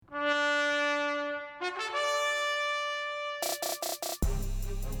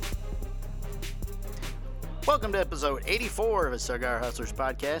Welcome to episode 84 of a Cigar Hustlers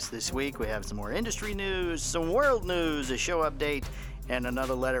podcast. This week we have some more industry news, some world news, a show update, and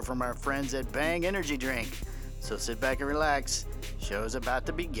another letter from our friends at Bang Energy Drink. So sit back and relax. Show's about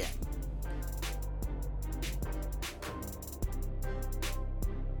to begin.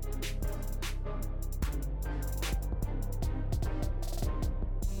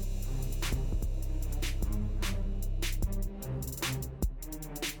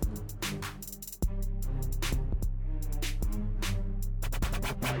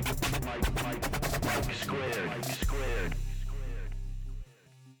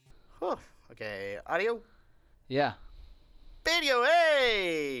 Okay, audio? Yeah. Video,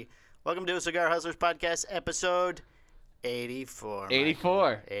 hey! Welcome to a Cigar Hustlers podcast, episode 84.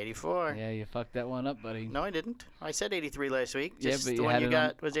 84. 84. Yeah, you fucked that one up, buddy. No, I didn't. I said 83 last week. Yeah, Just but the you one had you it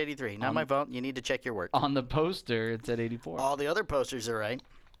got was 83. Not my fault. You need to check your work. On the poster, it said 84. All the other posters are right.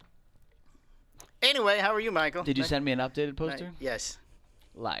 Anyway, how are you, Michael? Did you send me an updated poster? Yes.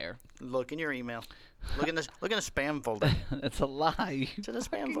 Liar. Look in your email. Look in the spam folder. That's a lie. It's in the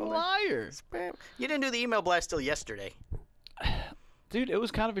spam Fucking folder. liar. Spam. You didn't do the email blast till yesterday. Dude, it was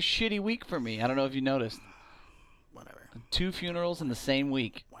kind of a shitty week for me. I don't know if you noticed. Whatever. 2 funerals in the same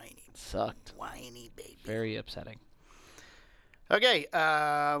week. Whiny, It sucked. whiny baby. Very upsetting. Okay,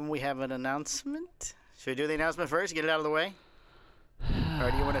 we have an announcement. Should we do the announcement first? Get it out of the way? Or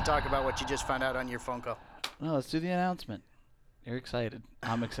do you want to talk about what you just found out on your phone call? No, let's do the announcement. You're excited.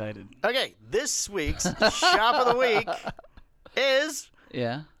 I'm excited. Okay, this week's shop of the week is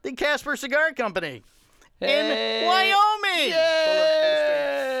Yeah. the Casper Cigar Company Hey! in Wyoming.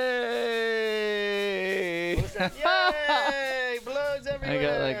 Yay! Yay! Balloons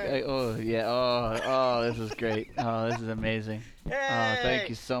everywhere. Oh, this is great. Oh, this is amazing. Yay! Oh, thank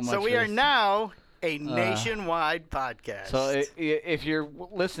you so much. So we for are this. now a nationwide podcast. So if you're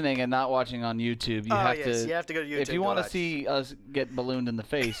listening and not watching on YouTube, you have to. You have to go to YouTube. If you want to watch. see us get ballooned in the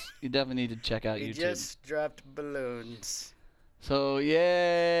face, you definitely need to check out We YouTube. just dropped balloons. So yay!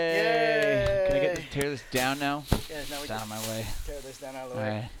 Yay! Can I tear this down now? Yes, now we It's out can of my way. tear this down out of the All way.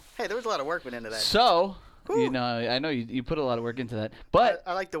 right. Hey, there was a lot of work went into that. So Whew. you know, I know you put a lot of work into that, but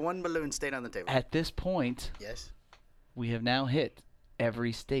I like the one balloon stayed on the table. at this point, Yes. we have now hit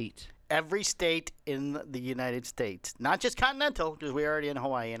every state. Every state in the United States, not just continental, because we're already in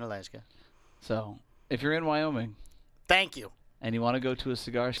Hawaii and Alaska. So if you're in Wyoming Thank you. and you want to go to a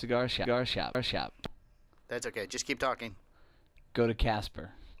cigar shop, That's okay. Just keep talking. go to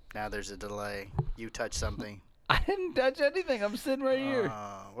Casper. Now there's a delay. You touch something. I didn't touch anything. I'm sitting right here.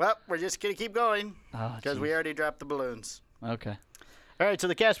 Well, we're just going to keep going Oh, because we jeez. already dropped the balloons. Okay. All right, so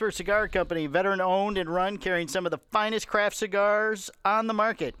the Casper Cigar Company, veteran-owned and run, carrying some of the finest craft cigars on the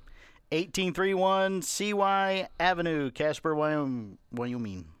market. 1831 CY Avenue, Casper, Wyoming.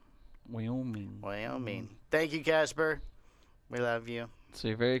 Wyoming. Thank you, Casper. We love you. So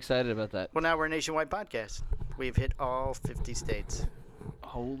you're very excited about that. Well, now we're a nationwide podcast. We've hit all 50 states.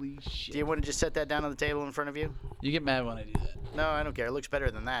 Holy Do shit. you want to just set that down on the table in front of you? You get mad when I do that. No, I don't care. It looks better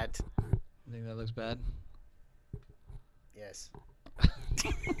than that. You think that looks bad? Yes.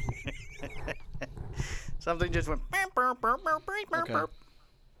 Something just went. Okay.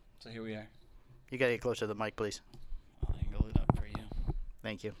 So here we are. You gotta get closer to the mic, please. I'll angle it up for you.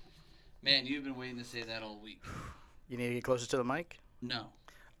 Thank you. Man, you've been waiting to say that all week. You need to get closer to the mic? No.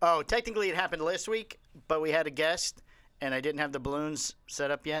 Oh, technically it happened last week, but we had a guest, and I didn't have the balloons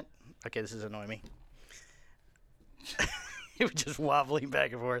set up yet. Okay, this is annoying me. It was just wobbling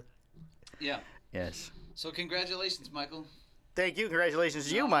back and forth. Yeah. Yes. So congratulations, Michael. Thank you. Congratulations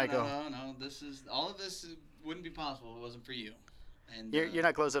to you, Michael. No. All of this wouldn't be possible if it wasn't for you. And You're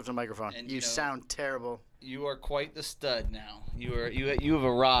not close up to the microphone. and, You you know- sound terrible. You are quite the stud now. You have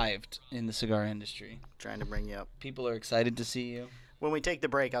arrived in the cigar industry. Trying to bring you up. People are excited to see you. When we take the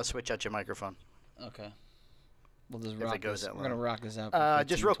break, I'll switch out your microphone. Okay. We'll just If rock it goes this. that We're gonna low. rock this out. For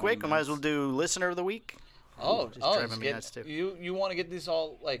Just 15, real quick, 20 I might as well minutes. do listener of the week. Oh, just driving me get- nuts, too. You want to get these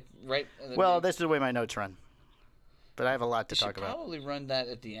all like right? At the Well, beginning? this is the way my notes run. But I have a lot to You should talk about. probably run that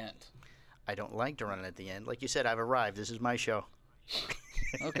at the end. I don't like to run it at the end. Like you said, I've arrived. This is my show.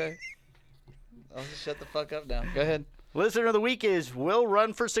 Okay. I'll just shut the fuck up now. Go ahead. Listener of the week is Will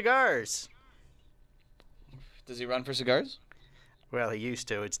Run for Cigars. Does he run for cigars? Well, he used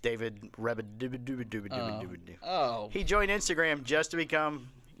to. It's David Rebba. Oh. He joined Instagram just to become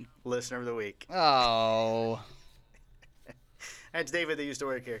Listener of the Week. Oh. That's David that used to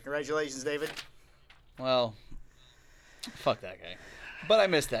work here. Congratulations, David. Well, fuck that guy. But I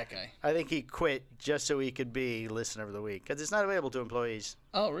miss that guy. I think he quit just so he could be Listener of the Week because it's not available to employees.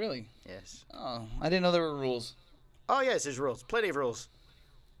 Oh, really? Yes. Oh, I didn't know there were rules. Oh, yes, there's rules. Plenty of rules.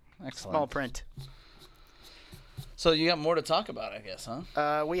 Excellent. Small print. So you got more to talk about, I guess,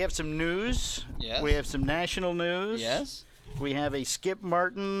 huh? We have some news. Yes. We have some national news. Yes. We have a Skip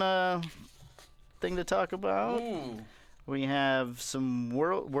Martin thing to talk about. Ooh. We have some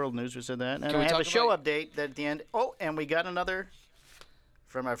world news. We said that. And Can I we have talk a show about- update that at the end. Oh, and we got another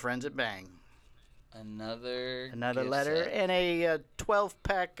from our friends at Bang. Another Another gift letter set. and a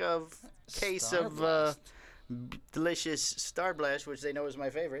 12-pack of case Star of Blast, delicious Star Blast, which they know is my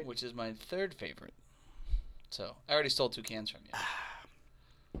favorite. which is my third favorite. So I already stole 2 cans from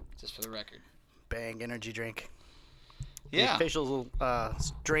you. Just for the record. Bang energy drink. The Yeah. official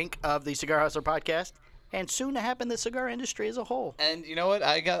drink of the Cigar Hustler podcast, and soon to happen the cigar industry as a whole. And you know what?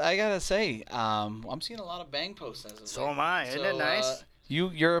 I gotta say, I'm seeing a lot of Bang posts as of So late. am I. Isn't it nice?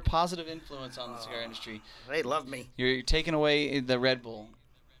 You're a positive influence on the cigar industry. They love me. You're taking away the Red Bull.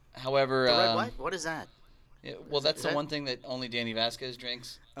 However, The red what? What is that? yeah, well, that's is the that- one thing that only Danny Vasquez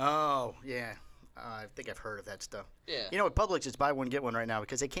drinks. Oh, yeah. I think I've heard of that stuff. Yeah. You know, at Publix, it's buy one, get one right now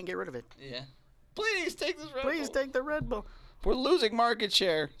because they can't get rid of it. Yeah. Please take this Red Please Bull. take the Red Bull. We're losing market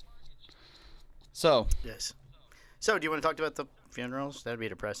share. So Yes. So, do you want to talk about the funerals? That'd be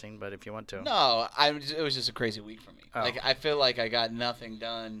depressing, but if you want to. no, it was just a crazy week for me. Oh. Like I feel like I got nothing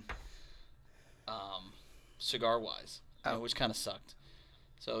done, cigar wise, Oh. which kind of sucked.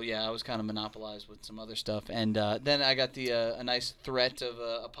 So yeah, I was kind of monopolized with some other stuff, and then I got a nice threat of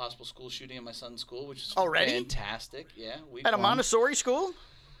a possible school shooting at my son's school, which is Already? fantastic. Yeah, week At a one. Montessori school?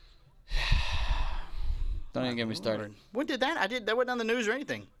 Don't even get me started. Lord. When did that? That wasn't on the news or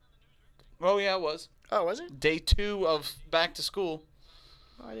anything. Oh yeah, it was Oh, was it? day 2 of back to school.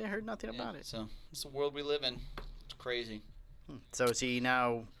 Oh, I didn't heard nothing Yeah, about it. so it's the world we live in. It's crazy. So is he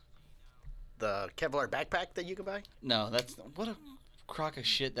now the Kevlar backpack that you can buy? No, that's what a crock of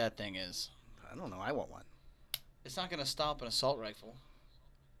shit that thing is. I don't know. I want one. It's not gonna stop an assault rifle.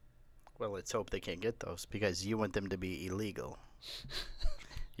 Well, let's hope they can't get those because you want them to be illegal.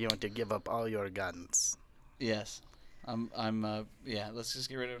 You want to give up all your guns. Yes, yeah. Let's just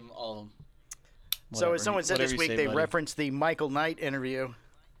get rid of them, all of them. So Whatever. as someone said this Whatever you week, say, they buddy. referenced the Michael Knight interview.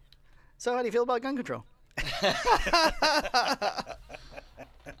 So how do you feel about gun control?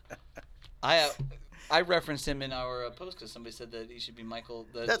 I referenced him in our post because somebody said that he should be Michael.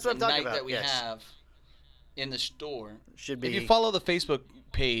 That's what I'm the talking knight about, that we yes. have in the store. Should be. If you follow the Facebook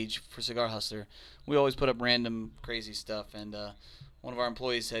page for Cigar Hustler, we always put up random crazy stuff. And one of our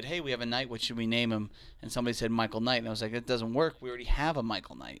employees said, "Hey, we have a knight. What should we name him?" And somebody said Michael Knight, and I was like, "That doesn't work. We already have a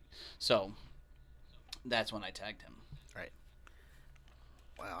Michael Knight." So that's when I tagged him. Right.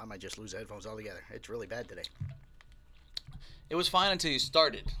 Wow, I might just lose headphones altogether. It's really bad today. It was fine until you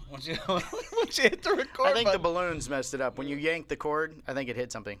started. Once you hit the record I think the button. balloons messed it up. When you yanked the cord, I think it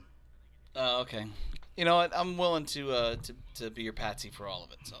hit something. Okay. You know what? I'm willing to be your patsy for all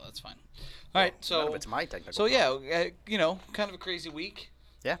of it, so that's fine. All right. None So of it's my technical so problem. yeah, kind of a crazy week.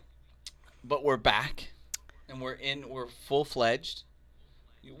 Yeah. But we're back, and we're full fledged.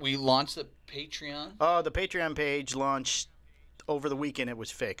 We launched the Patreon. Oh, the Patreon page launched over the weekend. It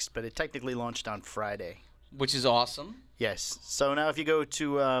was fixed, but it technically launched on Friday. Which is awesome. Yes. So now if you go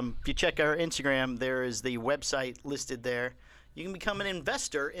to, if you check our Instagram, there is the website listed there. You can become an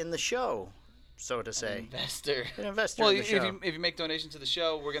investor in the show, so to say. Investor. An investor Well, in the if show. you make donations to the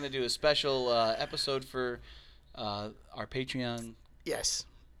show, we're gonna do a special episode for our Patreon. Yes.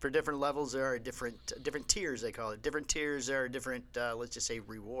 For different levels, there are different tiers, they call it. Different tiers, there are different, let's just say,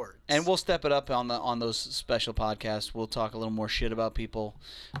 rewards. And we'll step it up on those special podcasts. We'll talk a little more shit about people.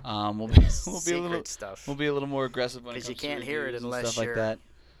 We'll be Secret a little stuff. We'll be a little more aggressive when it 'Cause you comes to can't hear it reviews and unless stuff you're like that.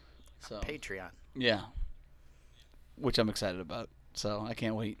 So Patreon. yeah, which I'm excited about. So I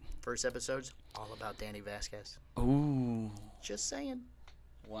can't wait. First episode's all about Danny Vasquez. Ooh, Just saying.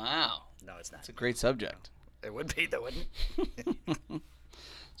 wow, No, it's not. that's a great subject. It would be, though, wouldn't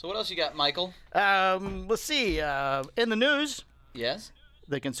So what else you got, Michael? it? Let's see. In the news, Yes.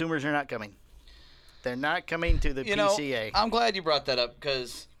 the consumers are not coming. They're not coming to the You know, PCA. I'm glad you brought that up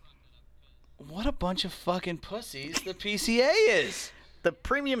because what a bunch of fucking pussies the PCA is. The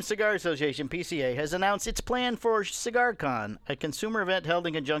Premium Cigar Association, PCA, has announced its plan for CigarCon, a consumer event held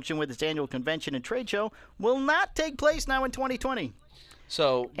in conjunction with its annual convention and trade show, will not take place now in 2020.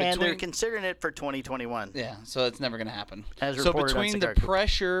 So And they're between- considering it for 2021. yeah, so it's never going to happen. As So reported on between Cigar the Group.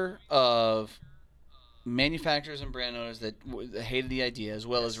 pressure of manufacturers and brand owners that hated the idea, as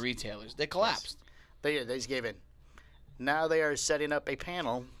well as retailers, they collapsed. They just gave in. Now they are setting up a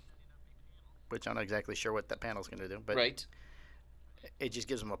panel, which I'm not exactly sure what that panel's going to do, but Right. it just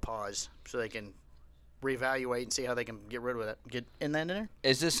gives them a pause so they can reevaluate and see how they can get rid of it. Get in that in there?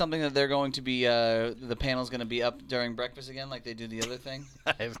 Is this something that they're going to be, the panel's going to be up during breakfast again like they do the other thing?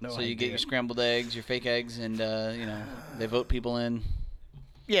 I have no idea. So you get your scrambled eggs, your fake eggs, and, they vote people in.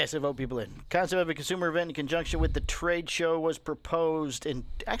 Yes, they vote people in. Concept of a consumer event in conjunction with the trade show was proposed and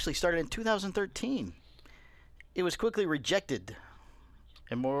actually started in 2013. It was quickly rejected.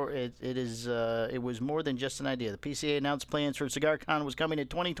 And it was more than just an idea. The PCA announced plans for CigarCon was coming in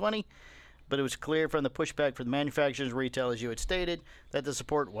 2020, but it was clear from the pushback from the manufacturers and retail, as you had stated, that the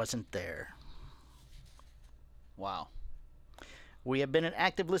support wasn't there. Wow. We have been in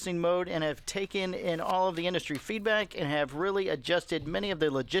active listening mode and have taken in all of the industry feedback and have really adjusted many of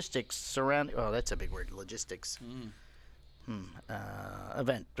the logistics surrounding. Oh, that's a big word, logistics.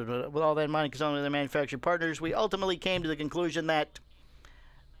 Event. With all that in mind, consulting with the manufacturer partners, we ultimately came to the conclusion that,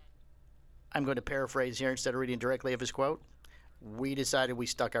 I'm going to paraphrase here instead of reading directly of his quote, we decided we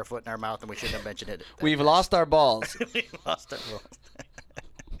stuck our foot in our mouth and we shouldn't have mentioned it. We've lost our balls. We've lost our balls.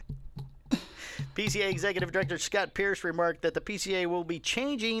 PCA Executive Director Scott Pierce remarked that the PCA will be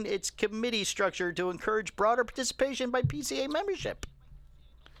changing its committee structure to encourage broader participation by PCA membership.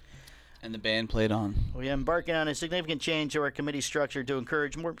 And the band played on. We are embarking on a significant change to our committee structure to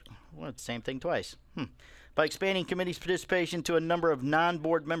encourage more. Well, it's the same thing twice. By expanding committee's participation to a number of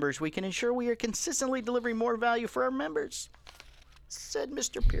non-board members, we can ensure we are consistently delivering more value for our members, said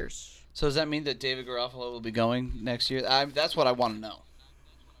Mr. Pierce. So does that mean that David Garofalo will be going next year? That's what I want to know.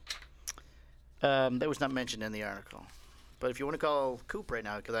 That was not mentioned in the article. But if you want to call Coop right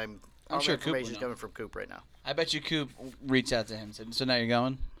now, because I'm all sure the Coop will information is know. coming from Coop right now. I bet you Coop reached out to him and said, so now you're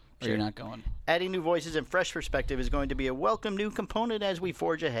going? Or you're not going? Adding new voices and fresh perspective is going to be a welcome new component as we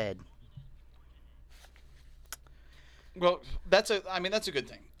forge ahead. Well, that's a good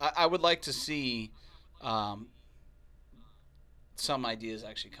thing. I would like to see some ideas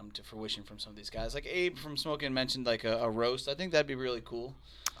actually come to fruition from some of these guys. Like Abe from Smokin' mentioned like a roast. I think that'd be really cool.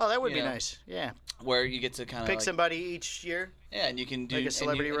 Oh, that would be nice. Yeah. Where you get to kind of pick somebody each year. Yeah, and you can do like a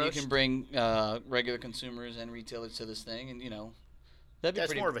celebrity roast. And you can bring regular consumers and retailers to this thing, and that'd be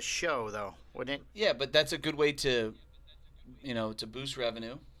That's more of a show, though, wouldn't it? Yeah, but that's a good way to, to boost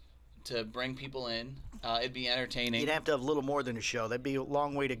revenue, to bring people in. It'd be entertaining. You'd have to have a little more than a show. That'd be a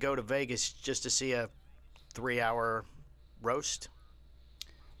long way to go to Vegas just to see a 3-hour roast.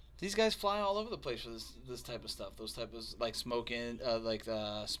 These guys fly all over the place for this type of stuff. Those type of like smoking,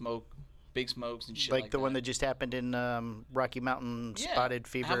 big smokes and shit. Like the one that just happened in Rocky Mountain Spotted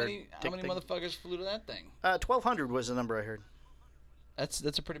Fever. How many motherfuckers flew to that thing? 1,200 was the number I heard.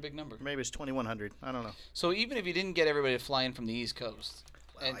 That's a pretty big number. Maybe it's 2,100. I don't know. So even if you didn't get everybody to fly in from the East Coast,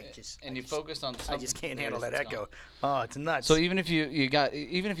 you focused on something, I just can't handle that echo. Oh, it's nuts. So even if you got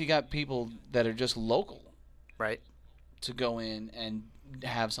people that are just local, right, to go in and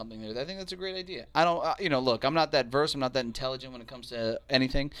have something there, I think that's a great idea. I don't, look, I'm not that versed, I'm not that intelligent when it comes to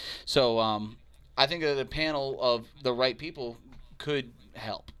anything. So I think that a panel of the right people could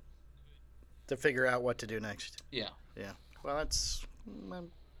help to figure out what to do next. Yeah. Yeah. Well,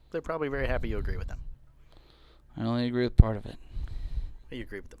 they're probably very happy you agree with them. I only agree with part of it. You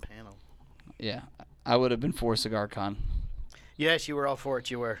agree with the panel. Yeah. I would have been for CigarCon. Yes, you were all for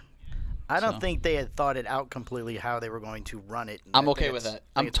it. You were. I don't think they had thought it out completely how they were going to run it. I'm okay with that.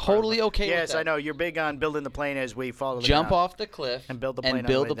 I'm totally okay with that. Yes, I know. You're big on building the plane as we follow the Jump ground. off the cliff and build the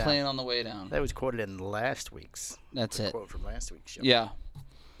plane, on the way down. That was quoted in last week's. That's it. Quote from last week's show. Yeah.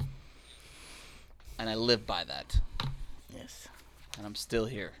 And I live by that. Yes. And I'm still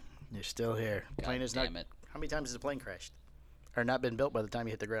here. You're still here. God Plane is damn not. it. How many times has the plane crashed? Or not been built by the time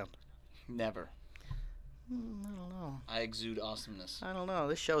you hit the ground? Never. I don't know. I exude awesomeness. I don't know.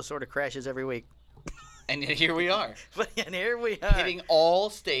 This show sort of crashes every week. And yet here we are. And here we are. Hitting all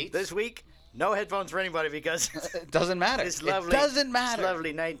states. This week, no headphones for anybody because it doesn't matter. This lovely, it doesn't matter. This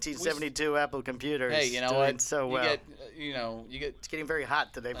lovely 1972 Apple computer is you know doing what? so well. You get. It's getting very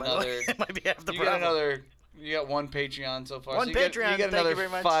hot today, by the another, way. It might be half the you problem. You got one Patreon so far. One so Patreon. You get thank another you very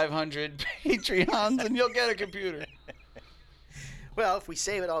much. 500 Patreons, and you'll get a computer. Well, if we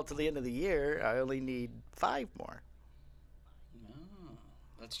save it all till the end of the year, I only need 5 more. Oh,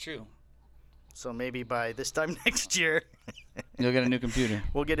 that's true. So maybe by this time next year, you'll get a new computer.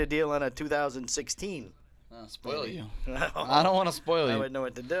 We'll get a deal on a 2016. Spoil you. I don't want to spoil you. I wouldn't know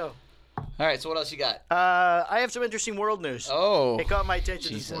what to do. All right, so what else you got? I have some interesting world news. Oh. It caught my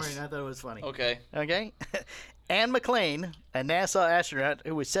attention this morning. I thought it was funny. Okay. Anne McClain, a NASA astronaut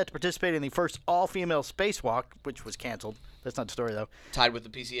who was set to participate in the first all-female spacewalk, which was canceled. That's not the story, though. Tied with the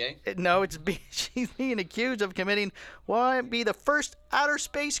PCA? No, she's being accused of committing what might be the first outer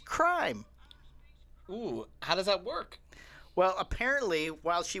space crime. Ooh, how does that work? Well, apparently,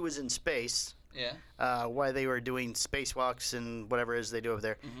 while she was in space, while they were doing spacewalks and whatever it is they do over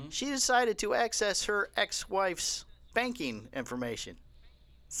there, Mm-hmm. she decided to access her ex-wife's banking information.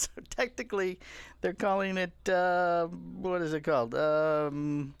 So technically, they're calling it, what is it called?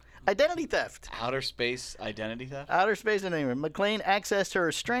 Identity theft. Outer space identity theft? Outer space identity. McLean accessed her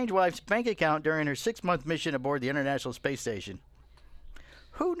estranged wife's bank account during her 6-month mission aboard the International Space Station.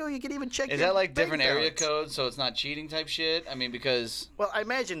 Who knew you could even check Is your that like bank different area balance? codes, so it's not cheating type shit? I mean, because... Well, I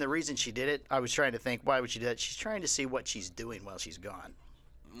imagine the reason she did it, I was trying to think, why would she do that? She's trying to see what she's doing while she's gone.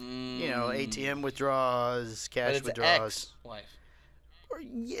 You know, ATM withdrawals, but cash it's withdrawals. ex-wife.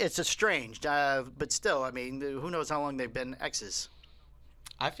 It's estranged, but still, I mean, who knows how long they've been exes?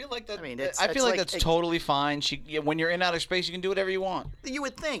 I feel like that. I mean, I feel like it's that's totally fine. When you're in outer space, you can do whatever you want. You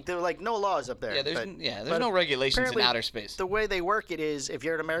would think there are like no laws up there. Yeah, there's but no regulations in apparently outer space. The way they work it is, if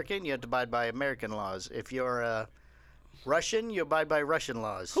you're an American, you have to abide by American laws. If you're Russian, you abide by Russian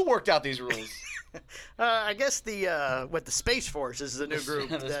laws. Who worked out these rules? I guess the Space Force is the new group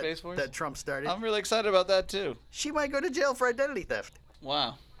The Space Force? that Trump started. I'm really excited about that too. She might go to jail for identity theft.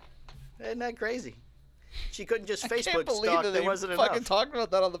 Wow. Isn't that crazy? She couldn't just I can't Facebook believe stalk. that There they wasn't fucking enough. talking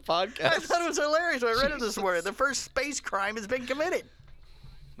about that on the podcast. I thought it was hilarious when I read it this morning. The first space crime has been committed.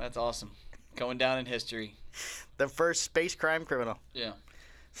 That's awesome. Going down in history. The first space crime criminal. Yeah.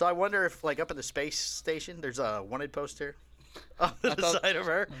 So I wonder if, like, up at the space station, there's a wanted poster on the side of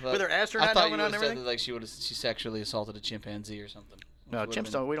her with her astronaut I thought you helmet on would and have said everything. that, like she sexually assaulted a chimpanzee or something. No, Which would've chimps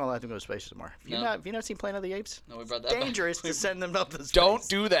been- don't. We don't let them go to space anymore. Have you not seen Planet of the Apes? No, we brought that back. Dangerous to send them up to space. Don't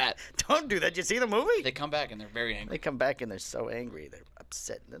do that. Don't do that. You see the movie? They come back and they're very angry. They come back and they're so angry. They're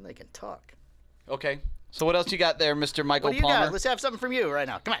upset. And then they can talk. Okay. So what else you got there, Mr. Michael What do you Palmer? got? Let's have something from you right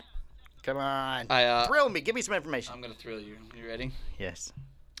now. Come on. Come on. Thrill me. Give me some information. I'm gonna thrill you. You ready? Yes.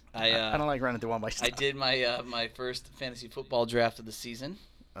 I don't like running through all my stuff. I did my my first fantasy football draft of the season,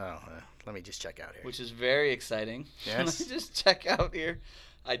 Let me just check out here. which is very exciting. Yes. Let me just check out here.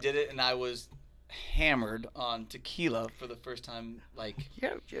 I did it, and I was hammered on tequila for the first time. Like,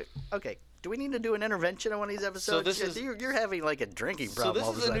 Yeah. Okay. Do we need to do an intervention on one of these episodes? this is- You're having like a drinking so problem this all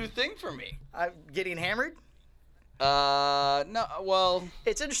of a is a sudden. new thing for me. I'm getting hammered? No, well,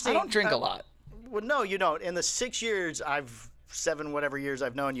 It's interesting. I don't drink a lot. Well, no, you don't. In the 6 years whatever years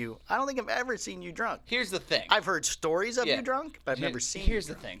I've known you, I don't think I've ever seen you drunk. Here's the thing. I've heard stories of Yeah. you drunk, but I've never seen Here's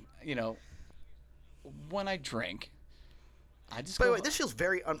you the drunk. thing. You know, when I drink, I just By the go. way, this feels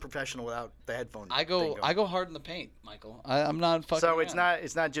very unprofessional without the headphone. I thing go. going. I go hard in the paint, Michael. I'm not fucking. So it's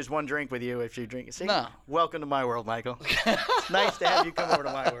around. not just one drink with you if you drink. See, No. welcome to my world, Michael. It's nice to have you come over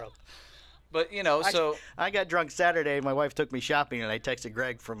to my world. But you know, so I got drunk Saturday. My wife took me shopping, and I texted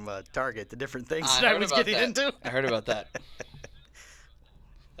Greg from Target the different things that I heard was about getting that. into. I heard about that.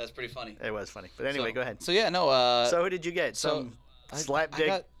 That's pretty funny. It was funny, but anyway, So- go ahead. So yeah, no. So who did you get? so Some I slapdick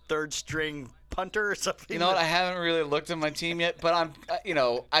got- third string punter or something? You know what? I haven't really looked at my team yet, but I'm.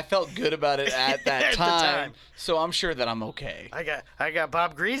 I felt good about it at that At the time, time. so I'm sure that I'm okay. I got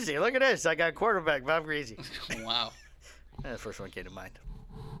Bob Greasy. Look at this. I got quarterback Bob Greasy. Wow. That's the first one came to mind.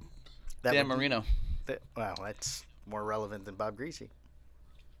 Dan Marino. Wow, that's more relevant than Bob Greasy.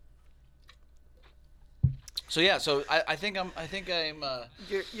 So yeah, so I think I'm.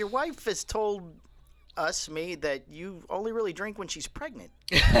 Your wife has told me that you only really drink when she's pregnant.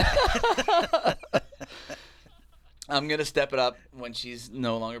 I'm gonna step it up when she's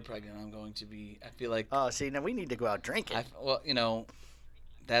no longer pregnant. I'm going to be. I feel like. Oh, see, now we need to go out drinking.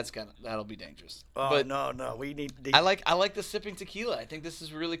 That'll be dangerous. Oh, but no, we need. I like the sipping tequila. I think this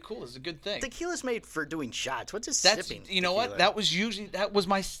is really cool. It's a good thing. Tequila's made for doing shots. What's a That's sipping? you know tequila? what? That was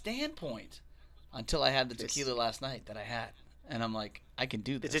my standpoint until I had the tequila last night that I had, and I'm like, I can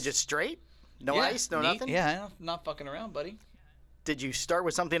do this. Is it just straight? No Yeah, ice, no neat. nothing. Yeah, I'm not fucking around, buddy. Did you start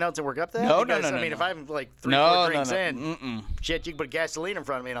with something else and work up that? No, Because, no, I mean, no. if I'm like 3-4 No, drinks no. in, Mm-mm. shit, you can put gasoline in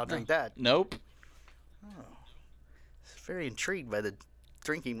front of me and I'll drink that. Nope. Very intrigued by the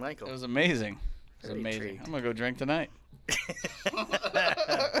drinking, Michael. It was amazing. It was Very amazing. intrigued. I'm gonna go drink tonight.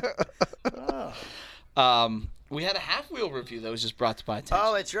 Oh. We had a half wheel review that was just brought to my attention.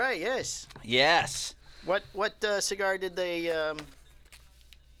 Oh, that's right. Yes. Yes. What cigar did they?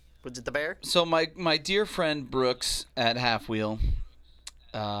 Was it the Bear? So my dear friend Brooks at Half Wheel,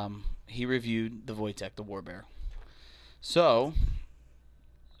 he reviewed the Wojtek, the War Bear. So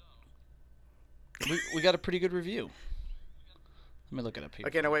we got a pretty good review. Let me look it up here.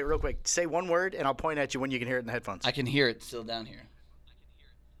 Okay, now wait, real quick. Say one word, and I'll point at you when you can hear it in the headphones. I can hear it still down here.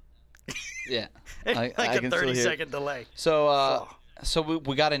 Yeah. like I a can still hear it. 30-second delay. So so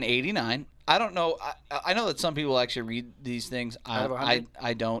we got an 89. I don't know. I know that some people actually read these things. Out of 100?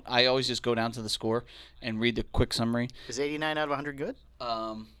 I don't. I always just go down to the score and read the quick summary. Is 89 out of 100 good?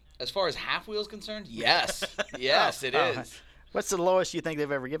 As far as Half Wheel is concerned, yes. Yes, it is. What's the lowest you think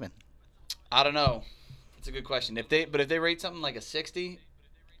they've ever given? I don't know. It's a good question. If they rate something like a 60,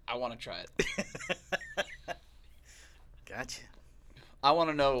 I want to try it. Gotcha. I want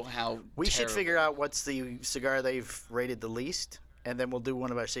to know how We should terrible. figure out what's the cigar they've rated the least, and then we'll do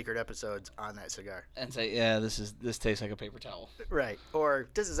one of our secret episodes on that cigar. And say, yeah, this tastes like a paper towel. Right. Or,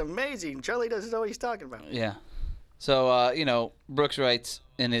 this is amazing. Charlie doesn't know what he's talking about. Yeah. So, Brooks writes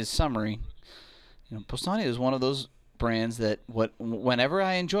in his summary, Postania is one of those brands that whenever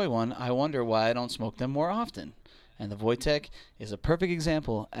I enjoy one, I wonder why I don't smoke them more often. And the Wojtek is a perfect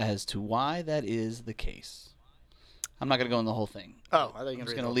example as to why that is the case. I'm not going to go in the whole thing. Oh, I think I'm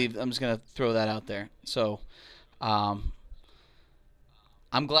just going to leave. I'm just going to throw that out there. So, I'm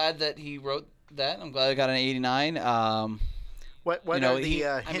glad that he wrote that. I'm glad I got an 89. What are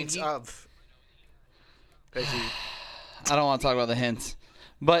the hints of? I don't want to talk about the hints,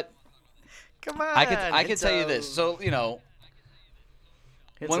 but Come on. I could tell you this. So Hints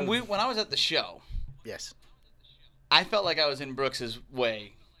when of- I was at the show, Yes. I felt like I was in Brooks's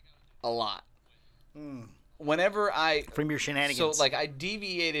way a lot. Whenever From your shenanigans. So I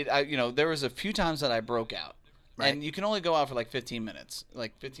deviated. There was a few times that I broke out, Right. and you can only go out for like 15 minutes,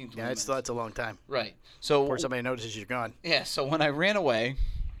 like 15 20 Yeah, minutes. that's a long time. Right. So Before somebody notices you're gone. yeah. So when I ran away,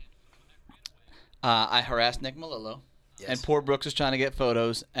 I harassed Nick Melillo, Yes. and poor Brooks was trying to get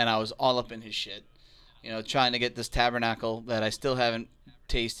photos, and I was all up in his shit. Trying to get this Tabernacle that I still haven't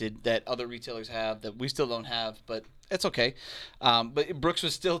tasted, that other retailers have, that we still don't have, but it's okay. But Brooks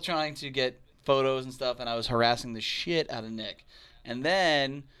was still trying to get photos and stuff, and I was harassing the shit out of Nick. And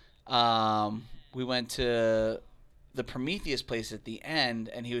then we went to the Prometheus place at the end,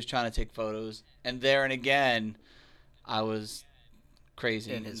 and he was trying to take photos. And there and again, I was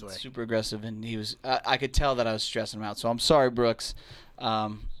crazy In his and way. super aggressive, and he was. I could tell that I was stressing him out. So I'm sorry, Brooks.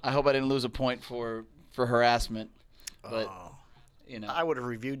 I hope I didn't lose a point for harassment, but Oh. you know, I would have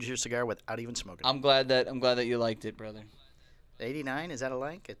reviewed your cigar without even smoking. I'm glad that you liked it, brother. 89, is that a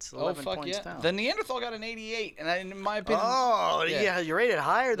like? It's Oh 11 fuck points yeah! down. The Neanderthal got an 88, and in my opinion, Oh, Yeah. yeah, you rated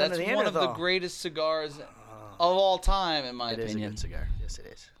higher than that's the one of the Neanderthal. greatest cigars of all time, in my It is a opinion. good cigar. Yes, it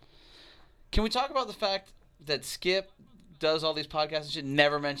is. Can we talk about the fact that Skip does all these podcasts and shit,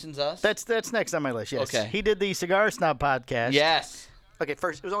 never mentions us? That's next on my list, yes. Okay. He did the Cigar Snob podcast. Yes. Okay,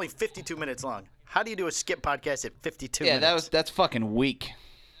 first, it was only 52 minutes long. How do you do a Skip podcast at 52 Yeah, minutes? that's fucking weak.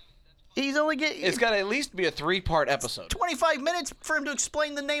 He's only getting It's got to at least be a 3-part episode. 25 minutes for him to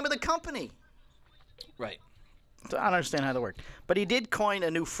explain the name of the company. Right. So I don't understand how that worked. But he did coin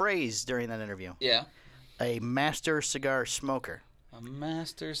a new phrase during that interview. Yeah. A master cigar smoker. A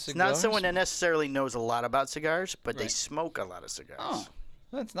master It's cigar. not someone that necessarily knows a lot about cigars, but they Right. smoke a lot of cigars. Oh,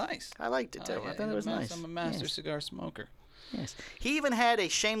 that's nice. I liked it, too. like I thought it was nice. I'm a master Yes. cigar smoker. Yes. He even had a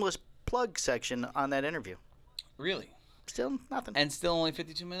shameless plug section on that interview. Really? Still nothing. And still only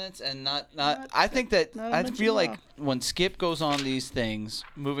 52 minutes, and not. I think that not I mentioned feel at like when Skip goes on these things,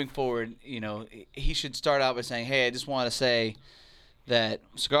 moving forward, he should start out by saying, "Hey, I just want to say that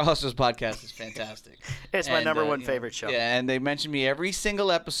Cigar Hustlers podcast is fantastic. It's my number one you favorite show. Yeah, and they mention me every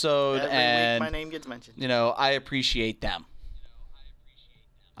single episode, Every and week my name gets mentioned. I appreciate them.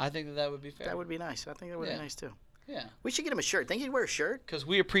 I think that would be fair. That would be nice. I think that would Yeah. be nice, too. Yeah, We should get him a shirt. Think he'd wear a shirt? because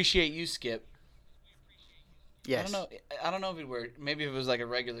we appreciate you, Skip. Yes. I don't know if he'd wear. Maybe if it was like a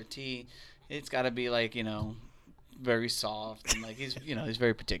regular tee, it's got to be like very soft and like he's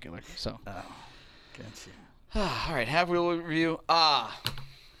very particular. So, Oh, gotcha. all right, Half Wheel review.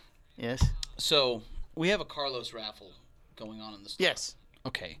 Yes? So we have a Carlos raffle going on in the store. Yes.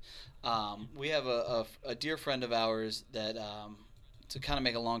 Okay. We have a dear friend of ours that, to kind of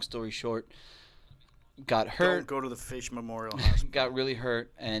make a long story short, got Don't hurt. go to the Fish Memorial Hospital. Got really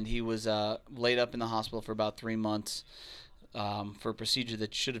hurt, and he was laid up in the hospital for about 3 months for a procedure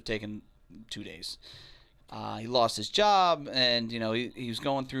that should have taken 2 days. He lost his job, and he was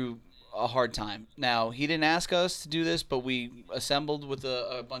going through a hard time. Now, he didn't ask us to do this, but we assembled with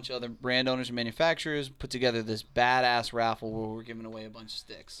a bunch of other brand owners and manufacturers, put together this badass raffle where we're giving away a bunch of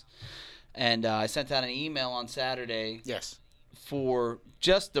sticks. And I sent out an email on Saturday Yes. for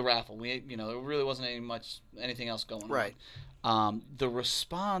just the raffle. There really wasn't anything else going Right. on. The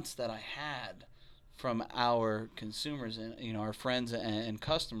response that I had from our consumers and our friends and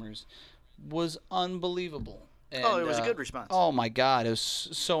customers was unbelievable. And, Oh, it was a good response. Oh my God, it was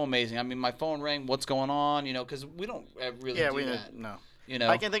so amazing. I mean, my phone rang. What's going on? Because we don't really Yeah, do we that. no. You know.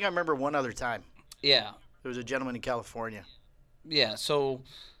 I can think I remember one other time. Yeah. There was a gentleman in California. Yeah, so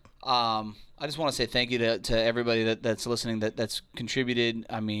I just want to say thank you to everybody that's listening that's contributed.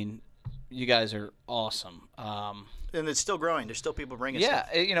 I mean, you guys are awesome. And it's still growing. There's still people bringing Yeah,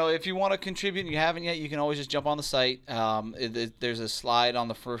 stuff. if you want to contribute and you haven't yet, you can always just jump on the site. There's a slide on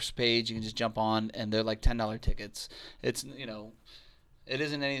the first page. You can just jump on, and they're like $10 tickets. It's, it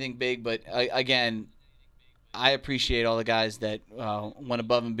isn't anything big, but again, I appreciate all the guys that went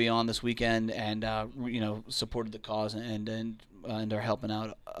above and beyond this weekend and supported the cause and are helping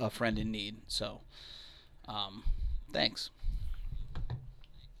out a friend in need. So, thanks.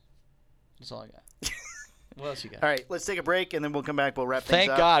 That's all I got. What else you got? All right, let's take a break, and then we'll come back. We'll wrap things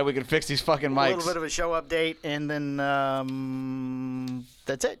Thank up. God we can fix these fucking mics. A little bit of a show update, and then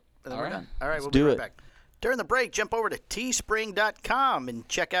that's it. And then All we're right. done. All right, Let's we'll do be right it. back. During the break, jump over to teespring.com and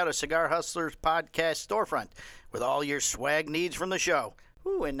check out a Cigar Hustlers podcast storefront with all your swag needs from the show.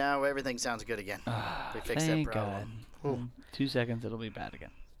 Ooh, and now everything sounds good again. We fixed that Thank problem. God. 2 seconds, it'll be bad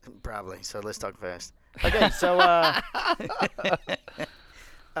again. Probably. So let's talk fast. Okay, so by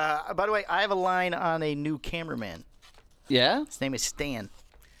the way, I have a line on a new cameraman. Yeah? His name is Stan.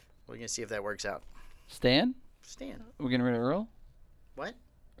 We're going to see if that works out. Stan? Stan. We're getting rid of Earl? What?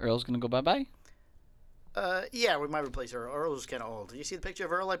 Earl's going to go bye-bye? Yeah, we might replace Earl. Earl's kind of old. Did you see the picture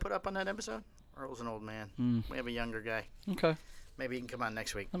of Earl I put up on that episode? Earl's an old man. We have a younger guy. Okay. Maybe he can come on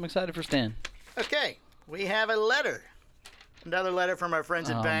next week. I'm excited for Stan. Okay, we have a letter. Another letter from our friends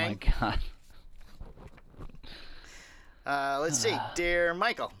at Bang. Oh, my God. Let's see. Dear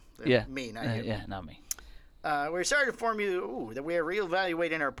Michael. Yeah. Me, not you. Yeah, not me. We're sorry to inform you that we are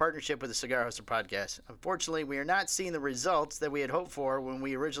reevaluating our partnership with the Cigar Hustler podcast. Unfortunately, we are not seeing the results that we had hoped for when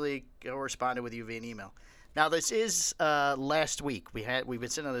we originally corresponded with you via an email. Now, this is last week. We've been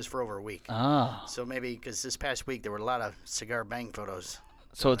sitting on this for over a week. Oh. So maybe because this past week there were a lot of Cigar Bang photos.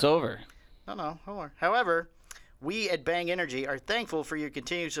 So it's over. No, hold on. However, we at Bang Energy are thankful for your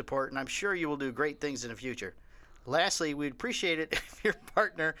continued support, and I'm sure you will do great things in the future. Lastly, we'd appreciate it if your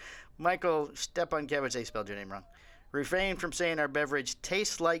partner, Michael Stepankevich, I spelled your name wrong, refrain from saying our beverage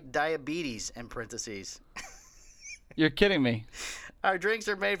tastes like diabetes, in parentheses. You're kidding me. Our drinks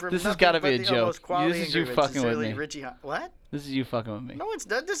are made from This has nothing gotta but be a the joke. almost quality This is you ingredients. fucking with Sincerely, me. Richie what? This is you fucking with me. No, it's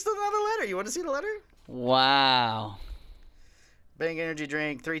not. This is another letter. You want to see the letter? Wow. Bang Energy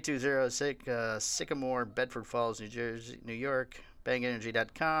Drink, 320 Sycamore, Bedford Falls, New Jersey, New York.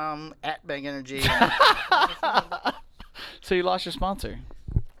 BangEnergy.com, at Bang Energy. So you lost your sponsor.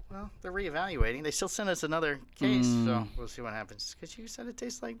 Well, they're reevaluating. They still sent us another case, so we'll see what happens. Because you said it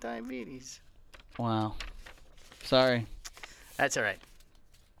tastes like diabetes. Wow. Sorry. That's all right.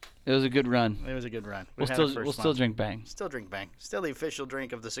 It was a good run. It was a good run. We'll still drink Bang. Still drink Bang. Still the official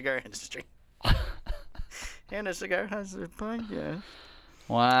drink of the cigar industry. And the Cigar Hustler podcast.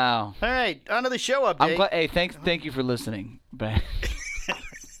 Wow. All right, on to the show update. I'm glad. Hey, thank you for listening, Bang.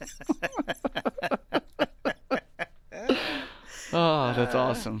 Oh, that's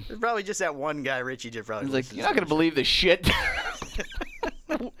awesome. It's probably just that one guy, Richie, just probably. He's like, listens you're not to gonna believe this shit.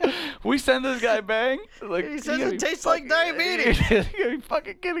 We send this guy Bang. Like, He says you gotta it be tastes like fucking- diabetes. You gotta be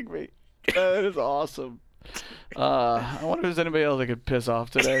fucking kidding me. That is awesome. I wonder if there's anybody else I could piss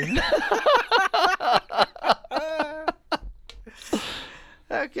off today.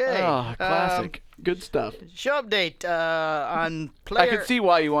 Okay. Oh, classic. Good stuff. Show update on player. I can see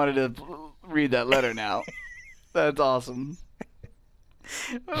why you wanted to read that letter now. That's awesome.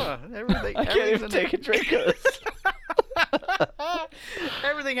 Oh, everything. I can't even take a drink of this.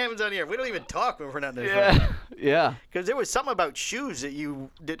 Everything happens on here. We don't even talk when we're not in this room. Yeah. Yeah. Because there was something about shoes that you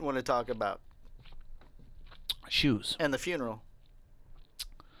didn't want to talk about, Shoes. and the funeral,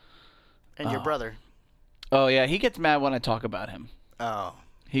 and your brother. Oh, yeah. He gets mad when I talk about him. Oh.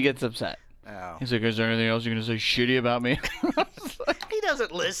 He gets upset. Oh. He's like, is there anything else you're going to say shitty about me? He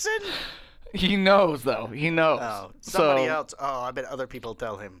doesn't listen. He knows, though. He knows. Oh. Somebody So, else. Oh, I bet other people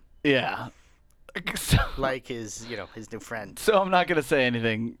tell him. Yeah. So, Like his new friend. so I'm not going to say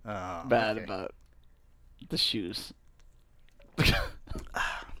anything Oh, bad okay. about the shoes.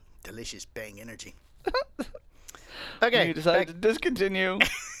 Delicious Bang Energy. Okay. We decided back- to discontinue.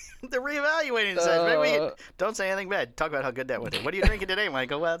 They're reevaluating. It says, maybe don't say anything bad. Talk about how good that was. What are you drinking today,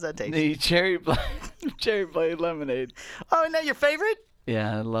 Michael? Well, how's that taste? The cherry blade lemonade. Oh, isn't that your favorite?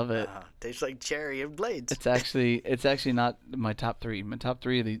 Yeah, I love it. Tastes like cherry and blades. It's actually not my top three. My top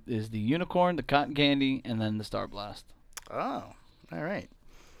three is the unicorn, the cotton candy, and then the Star Blast. Oh, all right.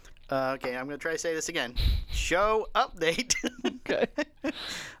 Okay, I'm going to try to say this again. Show update. Okay.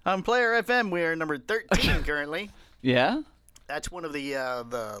 On Player FM, we are number 13 currently. Yeah. That's one of the I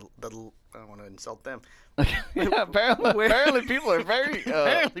don't want to insult them. Yeah. Apparently, people are very.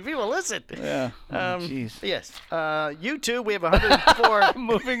 Apparently, people listen. Yeah. Oh, jeez. Yes. YouTube, we have 104.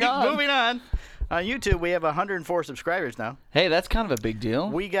 Moving on. Moving on. On YouTube, we have 104 subscribers now. Hey, that's kind of a big deal.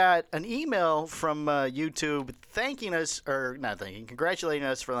 We got an email from YouTube thanking us, or not thanking, congratulating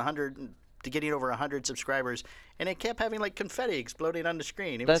us for getting over 100 subscribers, and it kept having like confetti exploding on the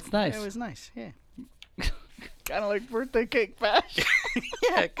screen. That's nice. It was nice, yeah. Kind of like birthday cake bash.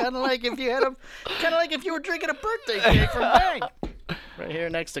 Yeah, kind of like if you were drinking a birthday cake from Bang. Right here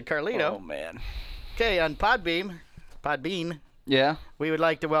next to Carlito. Oh man. Okay, on Podbean, Yeah. we would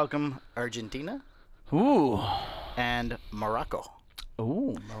like to welcome Argentina Ooh. and Morocco.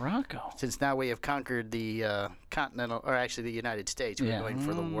 Ooh, Morocco. Since now we have conquered the continental, or actually the United States, we're going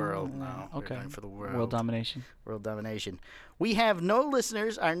for the world now. Okay. We're going for the world. World domination. World domination. We have no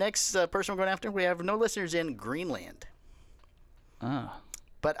listeners. Our next person we're going after, we have no listeners in Greenland. Ah.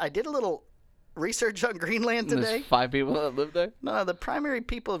 But I did a little research on Greenland today. There's 5 people that live there? No, the primary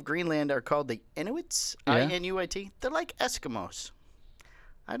people of Greenland are called the Inuits, Yeah. Inuit. They're like Eskimos.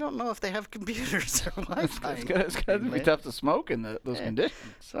 I don't know if they have computers or Wi-Fi. It's got to be tough to smoke in those conditions.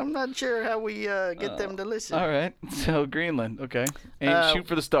 So I'm not sure how we get them to listen. All right. So Greenland, okay. And shoot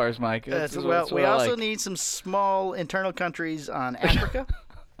for the stars, Mike. We also need some small internal countries on Africa,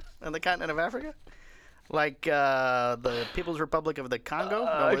 on the continent of Africa. Like the People's Republic of the Congo.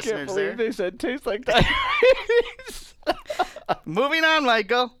 No I listeners can't believe there. they said tastes like diabetes. Moving on,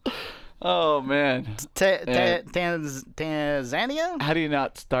 Michael. Oh, man. Tanzania? How do you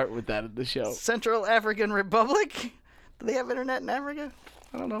not start with that at the show? Central African Republic? Do they have internet in Africa?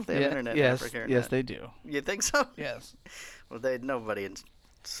 I don't know if they have internet in Africa or yes, not. they do. You think so? Yes. Well, they had nobody in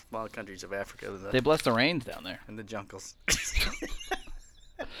small countries of Africa They bless the rains down there. in the jungles.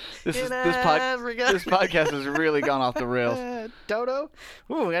 This Africa. this podcast has really gone off the rails. Toto?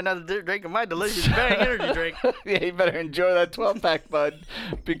 Ooh, I got another drink of my delicious Bang energy drink. Yeah, you better enjoy that 12-pack, bud,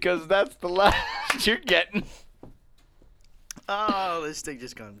 because that's the last you're getting. Oh, this thing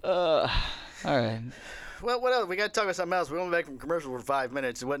just gone. All right. Well, what else? We got to talk about something else. We went back from commercial for 5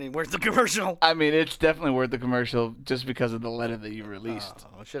 minutes. It wasn't even worth the commercial. I mean, it's definitely worth the commercial just because of the letter that you released.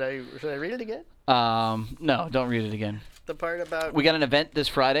 Should I read it again? No, don't read it again. The part about... We got an event this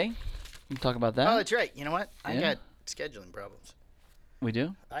Friday. We can talk about that. Oh, that's right. You know what? I Yeah. got scheduling problems. We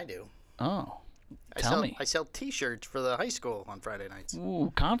do? I do. Oh. Tell me. I sell T-shirts for the high school on Friday nights.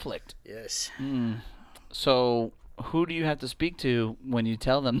 Ooh, conflict. Yes. So, who do you have to speak to when you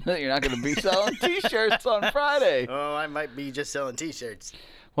tell them that you're not going to be selling T-shirts on Friday? Oh, I might be just selling T-shirts.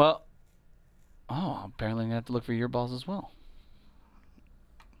 Well, apparently I'm going to have to look for your balls as well.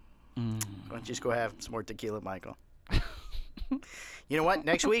 Why don't you just go have some more tequila, Michael? You know what?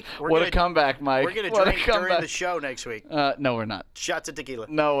 Next week What a comeback, Mike. we're gonna What a drink during comeback. the show next week. No, we're not. Shots of tequila.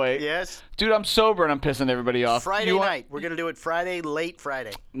 No way. Yes. Dude, I'm sober and I'm pissing everybody off. Friday night. We're gonna do it Friday, late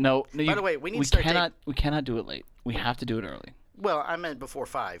Friday. No. By the way, we need to start We cannot do it late. We have to do it early. Well, I meant before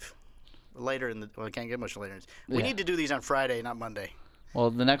 5. Later in the. Well, I can't get much later. We Yeah. need to do these on Friday, not Monday. Well,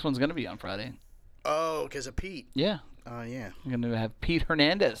 the next one's going to be on Friday. Oh, because of Pete. Yeah. Oh, yeah. We're going to have Pete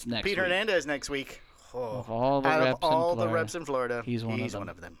Hernandez next week. Pete Hernandez next week. Oh. Of all the Out reps of all in the Florida, reps in Florida, he's one one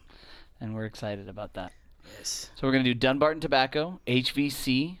of of them. and we're excited about that. Yes. So we're going to do Dunbarton Tobacco,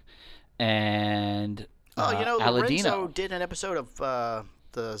 HVC, and Lorenzo Aladino. did an episode of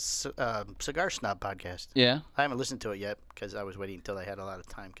the Cigar Snob podcast. Yeah. I haven't listened to it yet because I was waiting until I had a lot of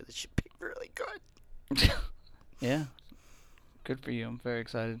time because it should be really good. Yeah. Good for you. I'm very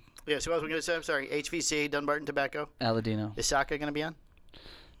excited. Yeah, so what was we going to say? I'm sorry. HVC, Dunbarton Tobacco. Aladino. Is Saka going to be on?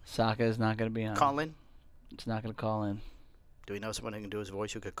 Saka is not going to be on. Call in? It's not going to call in. Do we know someone who can do his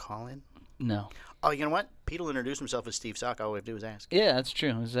voice who could call in? No. Oh, you know what? Pete will introduce himself as Steve Saka. All we have to do is ask. Yeah, that's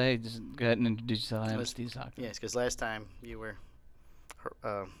true. Say, just go ahead and introduce yourself. I'm Steve Saka. Yes, because last time you were...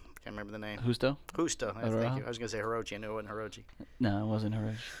 can't remember the name. Justo? Justo. Thank you. I was going to say Hirochi. I knew it wasn't Hirochi. No, it wasn't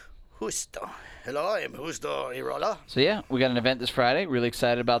Hiroshi. Justo. Hello, I'm Justo Irola. So, yeah, we got an event this Friday. Really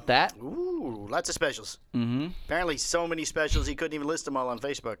excited about that. Ooh, lots of specials. Mm-hmm. Apparently so many specials he couldn't even list them all on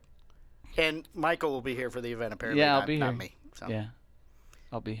Facebook. And Michael will be here for the event, apparently. Yeah, I'll be here. Not me. So Yeah,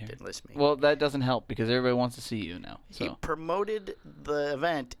 I'll be here. didn't list me. Well, that doesn't help because everybody wants to see you now. He So, promoted the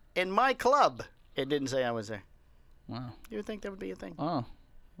event in my club. It didn't say I was there. wow. You would think that would be a thing. Oh,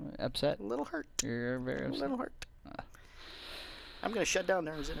 upset. A little hurt. You're very A upset. little hurt. I'm going to shut down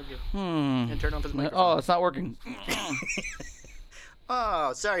Darren's interview Hmm. and turn off his Oh, microphone. it's not working.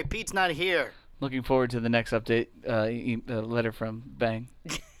 Oh, sorry, Pete's not here. Looking forward to the next update. Letter from Bang.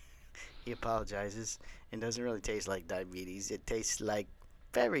 He apologizes. It doesn't really taste like diabetes. It tastes like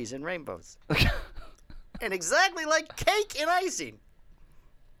fairies and rainbows. And exactly like cake and icing.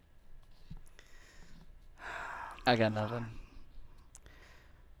 I got nothing.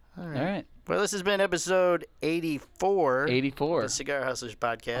 All All right. Well, this has been episode 84. 84. The Cigar Hustlers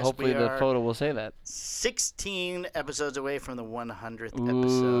podcast. Hopefully we the are photo will say that. 16 episodes away from the 100th Ooh.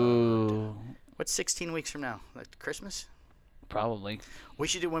 episode. What's 16 weeks from now? Like Christmas? Probably. We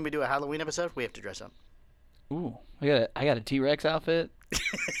should do, when we do a Halloween episode, we have to dress up. Ooh. I got a T-Rex outfit.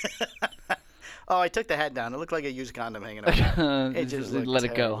 Oh, I took the hat down. It looked like a used condom hanging out. It just looked let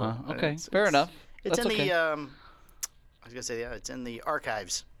it go, terrible. huh? Okay, fair enough. It's That's in okay. the I was gonna say it's in the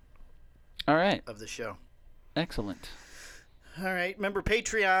archives All right. of the show. Excellent. All right. Remember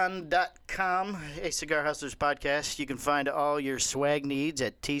patreon.com, a Cigar Hustlers podcast. You can find all your swag needs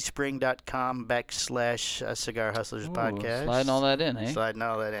at teespring.com/Cigar Hustlers podcast. Sliding all that in, eh? Sliding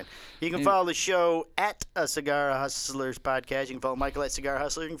all that in. You can follow the show at a Cigar Hustlers podcast. You can follow Michael at Cigar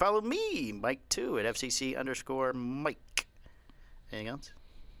Hustler. You can follow me, Mike, too, at FCC_Mike. Anything else?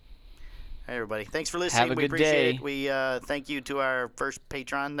 All right, everybody. Thanks for listening. Have a We good appreciate day. it. We thank you to our first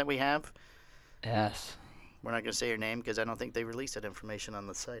patron that we have. Yes. We're not going to say your name because I don't think they released that information on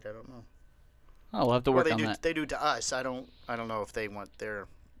the site. I don't know. Oh, we'll have to Well, work on they that. do to us. I don't know if they want their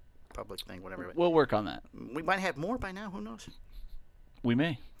public thing, whatever. But We'll work on that. we might have more by now. Who knows? We may.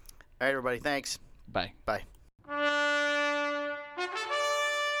 All right, everybody. Thanks. Bye. Bye.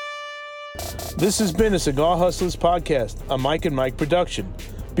 This has been a Cigar Hustlers podcast, a Mike and Mike production.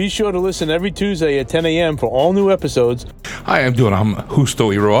 Be sure to listen every Tuesday at 10 a.m. for all new episodes. Hi, I'm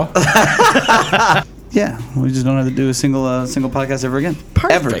Husto Iroa. Yeah, we just don't have to do a single podcast ever again.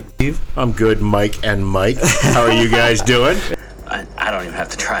 Perfect. Ever. I'm good, Mike and Mike. How are you guys doing? I don't even have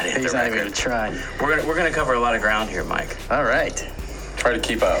to try to hit He's the not record. even going to try. We're gonna cover a lot of ground here, Mike. All right. Try to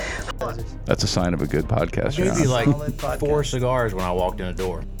keep up. That's a sign of a good podcast. Maybe John. like 4 cigars when I walked in the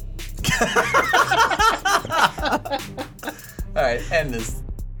door. All right, end this.